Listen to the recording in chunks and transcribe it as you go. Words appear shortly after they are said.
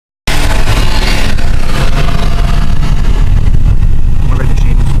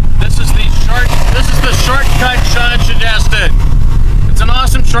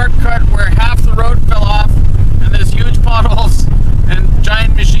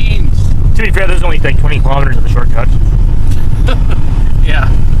forget there's only like 20 kilometers of the shortcut. Yeah.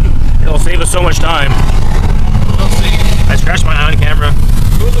 It'll save us so much time. We'll see. I scratched my eye on camera.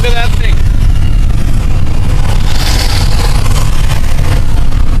 Ooh, look at that thing.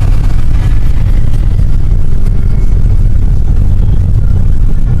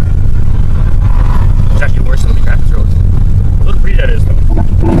 It's actually worse than the traffic roads. Look how pretty that is, though.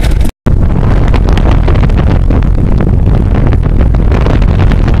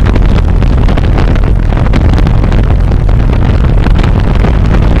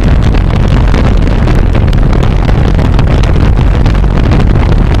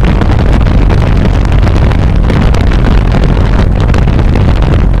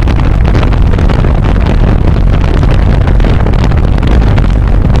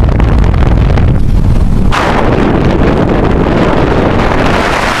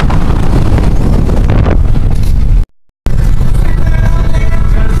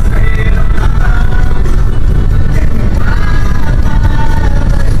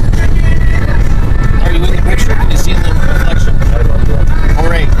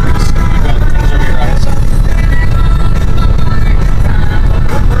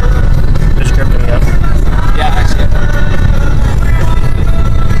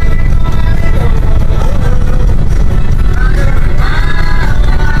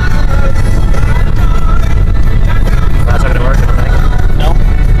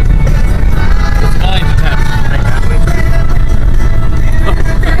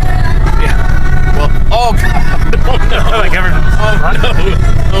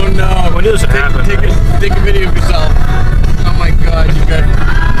 Take a video of yourself. Oh my god, you got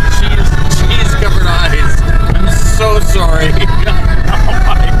cheese covered eyes. I'm so sorry. Oh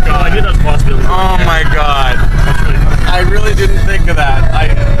my god. I knew that was a possibility. Oh my god. I really didn't think of that.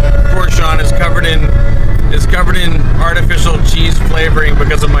 Poor Sean is covered in artificial cheese flavoring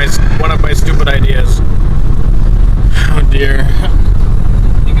because of one of my stupid ideas. Oh dear.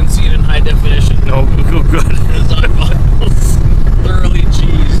 You can see it in high definition. No, good. His eyeballs thoroughly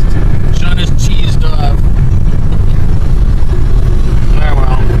cheesed. Sean is cheesed off. Ah,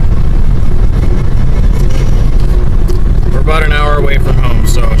 well. We're about an hour away from home,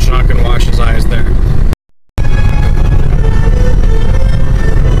 so Sean can wash his eyes there.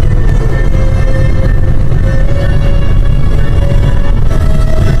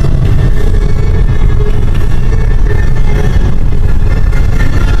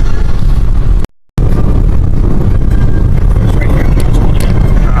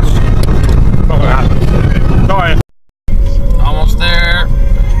 Almost there.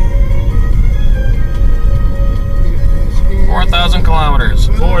 4,000 kilometers.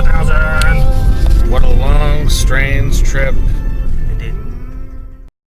 4,000. What a long, strange trip.